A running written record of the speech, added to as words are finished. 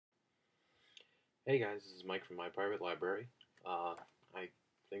Hey guys, this is Mike from my private library. I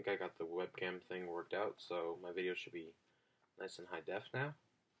think I got the webcam thing worked out, so my video should be nice and high def now.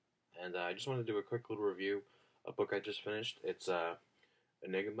 And I just want to do a quick little review. A book I just finished. It's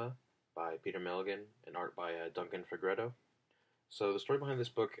Enigma by Peter Milligan and art by Duncan Fegredo. So the story behind this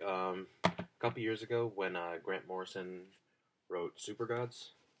book, a couple years ago when Grant Morrison wrote Super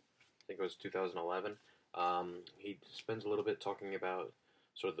Gods, I think it was 2011. He spends a little bit talking about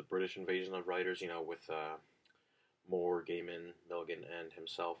sort of the British invasion of writers, with Moore, Gaiman, Milligan, and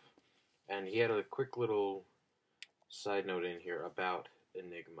himself. And he had a quick little side note in here about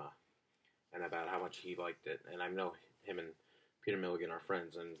Enigma and about how much he liked it. And I know him and Peter Milligan are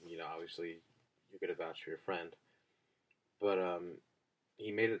friends, and obviously you could vouch for your friend. But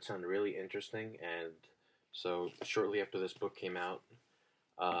he made it sound really interesting, and so shortly after this book came out,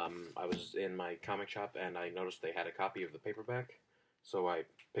 I was in my comic shop and I noticed they had a copy of the paperback, so I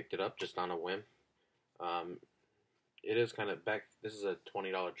picked it up just on a whim. Um, it is kind of back. This is a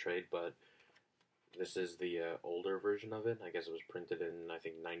 $20 trade, but this is the older version of it. I guess it was printed in I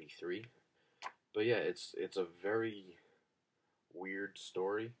think '93. But yeah, it's a very weird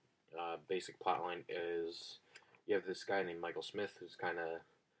story. Basic plotline is you have this guy named Michael Smith who's kind of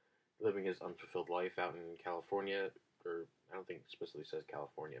living his unfulfilled life out in California, or I don't think it explicitly says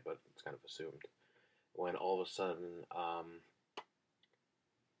California, but it's kind of assumed. When all of a sudden,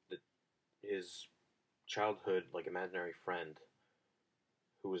 the, his childhood, like imaginary friend,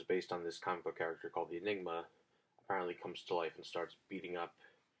 who was based on this comic book character called the Enigma, apparently comes to life and starts beating up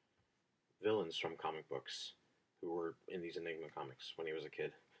villains from comic books who were in these Enigma comics when he was a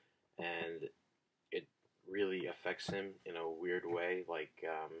kid, and it really affects him in a weird way. Like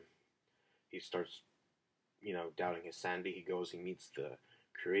he starts, doubting his sanity. He meets the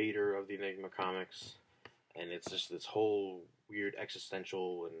creator of the Enigma comics, and it's just this whole weird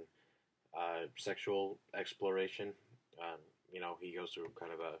existential and sexual exploration. He goes through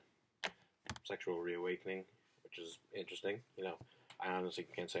kind of a sexual reawakening, which is interesting. I honestly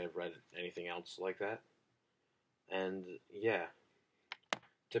can't say I've read anything else like that. And yeah,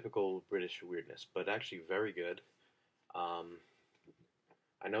 typical British weirdness, but actually very good. Um,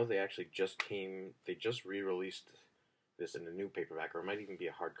 I know they just re-released this in a new paperback, or it might even be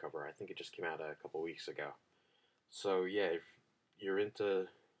a hardcover. I think it just came out a couple weeks ago. So yeah, if you're into,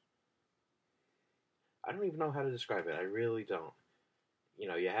 I don't even know how to describe it. I really don't.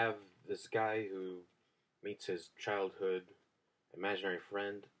 You have this guy who meets his childhood imaginary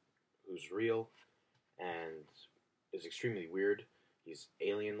friend who's real and is extremely weird. He's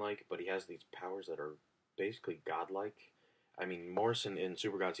alien-like, but he has these powers that are basically godlike. I mean, Morrison in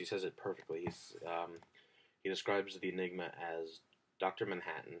Supergods, he says it perfectly. He describes the Enigma as Doctor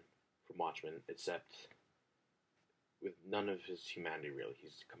Manhattan from Watchmen, except with none of his humanity. Really,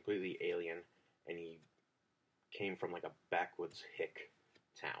 he's completely alien, and he came from like a backwoods hick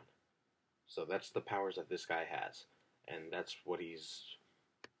town. So that's the powers that this guy has, and that's what he's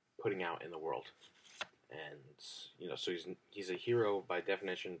putting out in the world. And so he's a hero by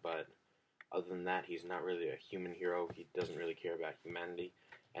definition, but other than that, he's not really a human hero. He doesn't really care about humanity,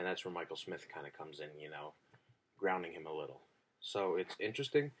 and that's where Michael Smith kind of comes in, grounding him a little. So it's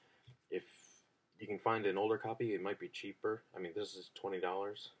interesting. If you can find an older copy, it might be cheaper. I mean, this is $20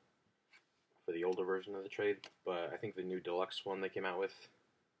 for the older version of the trade, but I think the new deluxe one they came out with,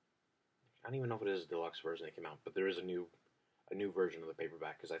 I don't even know if it is a deluxe version they came out, but there is a new version of the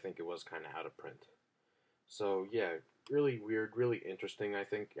paperback because I think it was kind of out of print. So yeah, really weird, really interesting. I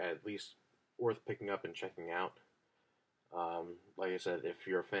think at least worth picking up and checking out. Like I said, if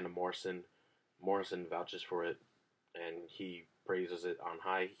you're a fan of Morrison, Morrison vouches for it, and he praises it on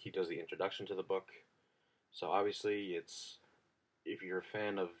high. He does the introduction to the book, so obviously if you're a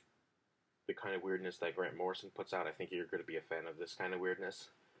fan of the kind of weirdness that Grant Morrison puts out, I think you're going to be a fan of this kind of weirdness.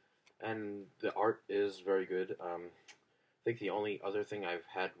 And the art is very good. I think the only other thing I've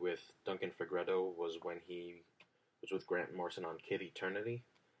had with Duncan Fegredo was when he was with Grant Morrison on Kid Eternity,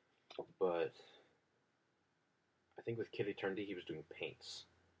 but I think with Kid Eternity he was doing paints.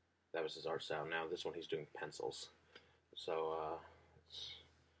 That was his art style. Now this one he's doing pencils. So, it's,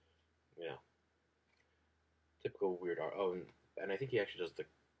 you know, typical weird art. Oh, and I think he actually does the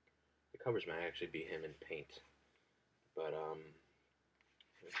covers might actually be him in paint. But,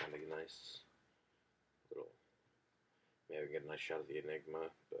 it's kind of a nice little, maybe get a nice shot of the Enigma,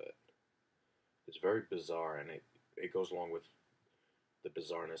 but it's very bizarre, and it goes along with the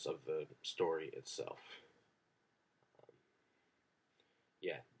bizarreness of the story itself. Um,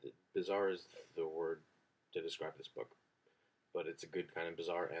 yeah, bizarre is the word to describe this book, but it's a good kind of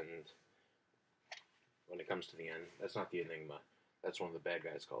bizarre, and when it comes to the end, that's not the Enigma. That's one of the bad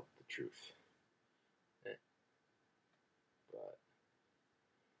guys called the Truth. But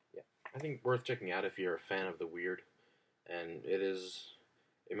yeah, I think worth checking out if you're a fan of the weird. And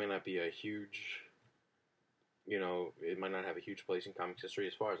it may not be a huge, it might not have a huge place in comics history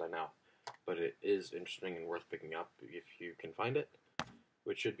as far as I know, but it is interesting and worth picking up if you can find it,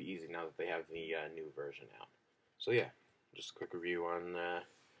 which should be easy now that they have the new version out. So yeah, just a quick review on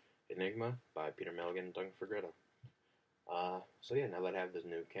Enigma by Peter Milligan and Duncan Fegredo. So yeah, now that I have this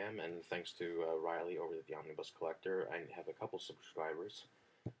new cam, and thanks to Riley over at the Omnibus Collector, I have a couple subscribers.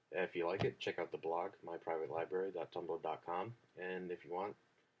 If you like it, check out the blog, myprivatelibrary.tumblr.com, and if you want,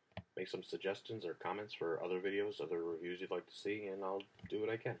 make some suggestions or comments for other videos, other reviews you'd like to see, and I'll do what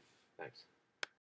I can. Thanks.